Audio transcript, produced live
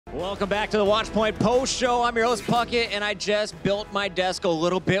Welcome back to the Watchpoint Post Show. I'm your host, Puckett, and I just built my desk a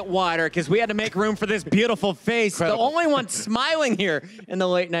little bit wider because we had to make room for this beautiful face. Incredible. The only one smiling here in the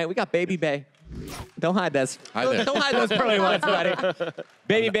late night. We got Babybay. Don't hide this. Hi there. Don't hide those pearly ones, buddy.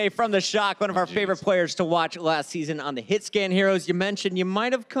 Babybay from the Shock, one of our favorite players to watch last season on the Hit Scan Heroes. You mentioned you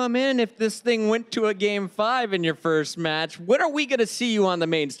might have come in if this thing went to a Game 5 in your first match. When are we going to see you on the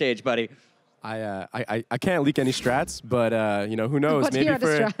main stage, buddy? I can't leak any strats, but you know, who knows? What's maybe here are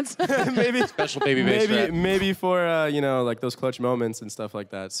the for strats? maybe Special Babybay strat. maybe for you know, like those clutch moments and stuff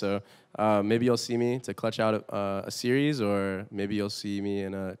like that. So maybe you'll see me to clutch out a series, or maybe you'll see me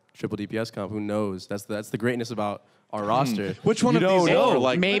in a triple DPS comp. Who knows? That's the greatness about our roster. Which one you of these don't know. are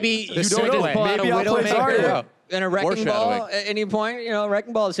like Maybe the you sick don't way? pull out Maybe a I'll play Widowmaker Zarya. and a Wrecking Ball Foreshadowing. at any point. You know,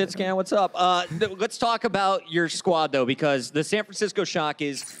 Wrecking Ball is Hit Scan. What's up? Let's talk about your squad, though, because the San Francisco Shock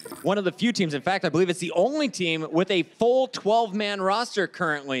is one of the few teams. In fact, I believe it's the only team with a full 12-man roster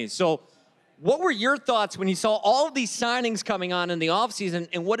currently. So what were your thoughts when you saw all of these signings coming on in the offseason,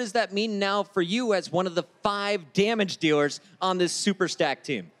 and what does that mean now for you as one of the 5 damage dealers on this super stack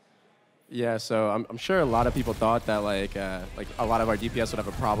team? Yeah, so I'm sure a lot of people thought that like a lot of our DPS would have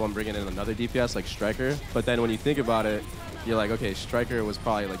a problem bringing in another DPS like Striker. But then when you think about it, you're like, okay, Striker was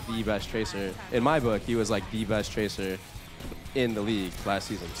probably like the best tracer. In my book, he was like the best tracer in the league last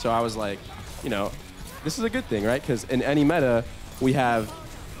season. So I was like, you know, this is a good thing, right? Because in any meta, we have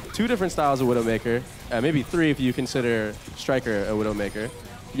 2 different styles of Widowmaker, maybe 3 if you consider Striker a Widowmaker.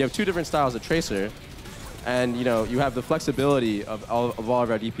 You have 2 different styles of tracer. And you know, you have the flexibility of all of our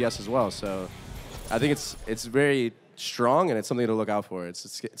DPS as well. So I think it's very strong, and it's something to look out for.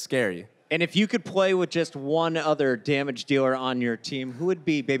 It's scary. And if you could play with just one other damage dealer on your team, who would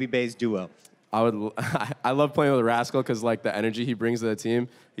be Babybay's duo? I love playing with Rascal because like the energy he brings to the team.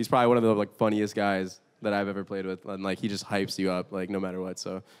 He's probably one of the like funniest guys that I've ever played with, and like he just hypes you up like no matter what.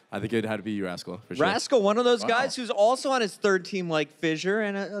 So I think it had to be you, Rascal, for sure. Rascal, one of those guys who's also on his 3rd team like Fissure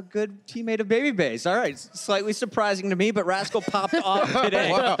and a good teammate of Babybay's. All right, slightly surprising to me, but Rascal popped off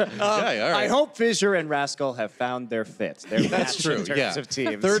today. Wow. Okay, all right. I hope Fissure and Rascal have found their fit. That's true. In terms of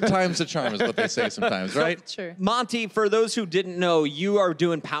teams. 3rd time's a charm is what they say sometimes, right? True. Monty, for those who didn't know, you are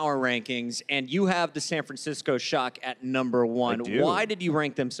doing power rankings, and you have the San Francisco Shock at #1. I do. Why did you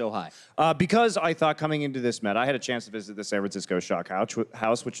rank them so high? Because I thought coming into this meta, I had a chance to visit the San Francisco Shock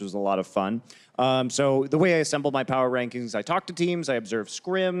house, which was a lot of fun. So the way I assembled my power rankings, I talk to teams, I observe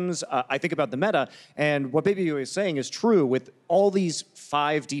scrims, I think about the meta, and what Babybay was saying is true with all these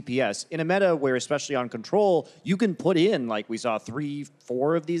 5 DPS. In a meta where, especially on Control, you can put in, like we saw 3,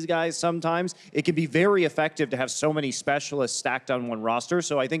 4 of these guys sometimes, it can be very effective to have so many specialists stacked on one roster.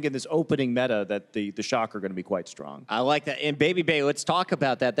 So I think in this opening meta that the Shock are going to be quite strong. I like that. And Babybay, let's talk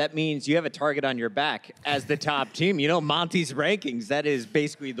about that. That means you have a target on your back as the top team. You know, Monty's rankings, that is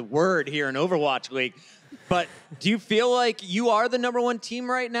basically the word here in Overwatch League. But do you feel like you are the #1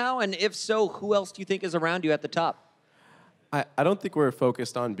 team right now? And if so, who else do you think is around you at the top? I don't think we're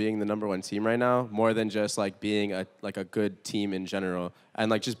focused on being the #1 team right now, more than just like being a good team in general, and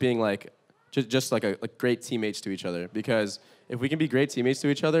like just being like just like great teammates to each other. Because if we can be great teammates to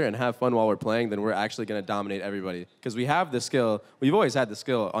each other and have fun while we're playing, then we're actually going to dominate everybody. Because we have the skill. We've always had the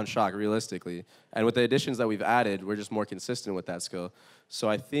skill on Shock, realistically. And with the additions that we've added, we're just more consistent with that skill. So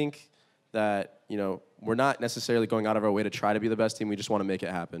I think that, you know, we're not necessarily going out of our way to try to be the best team. We just want to make it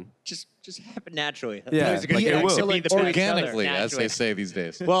happen. Just happen naturally. Yeah, Those are gonna like be it will. excellent to each other Organically, as naturally. they say these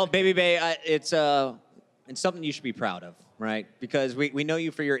days. Well, Babybay, it's something you should be proud of, right? Because we know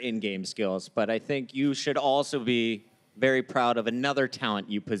you for your in-game skills, but I think you should also be very proud of another talent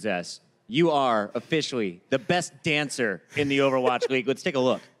you possess. You are officially the best dancer in the Overwatch League. Let's take a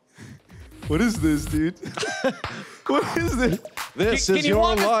look. What is this, dude? What is this? This Can is you your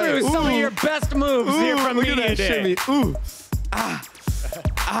walk us through life. some of your best moves here from look at Media that Day? shimmy. Ooh.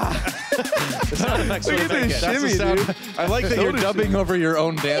 The sound effects Look are at the this best. shimmy, That's the sound. I like that you're Notice dubbing over your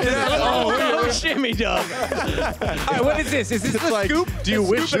own dance. Oh, shimmy dub. All right, what is this? Is this the like, scoop? do you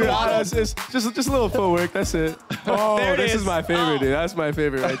wish you Yeah, it's just a little footwork. That's it. Oh, There it this is. is my favorite, dude. That's my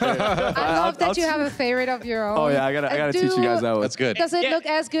favorite right there. I love that you have a favorite of your own. Oh yeah, I gotta teach you guys that one. That's good. Does it Yeah. look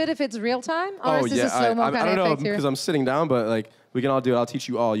as good if it's real time, or Oh is this yeah, a slow-mo I kind don't of know effect here? because I'm sitting down, but like we can all do it. I'll teach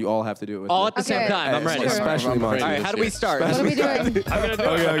you all. You all have to do it with All me. at the same Okay. time. I'm ready. Sure. Especially I'm Monty. afraid All right, this how do we year. start? What are we doing?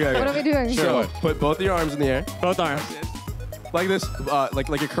 Okay. What are we doing? So put both of your arms in the air, Both arms. like this, like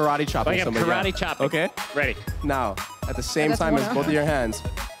you're karate chopping Like a somebody. karate yeah. chopping. Okay. Ready. Now, at the same That's time one as up. both of your hands,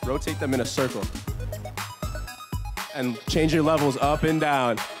 rotate them in a circle. And change your levels up and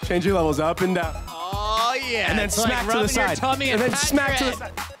down. Change your levels up and down. Oh, yeah. And then It's smack like to the rubbing your side. tummy And then pat smack your to the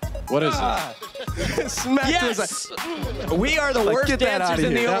head. side. What is it? Smacked him. Yes! We are the worst get that dancers outta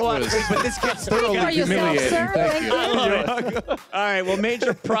in the here. That Overwatch was League, but this gets thoroughly For yourself, humiliating. sir. Thank you. All right, well,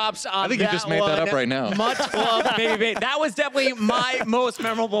 major props on I think you just made that up right now. Much love, Babybay. That was definitely my most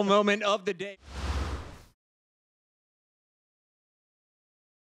memorable moment of the day.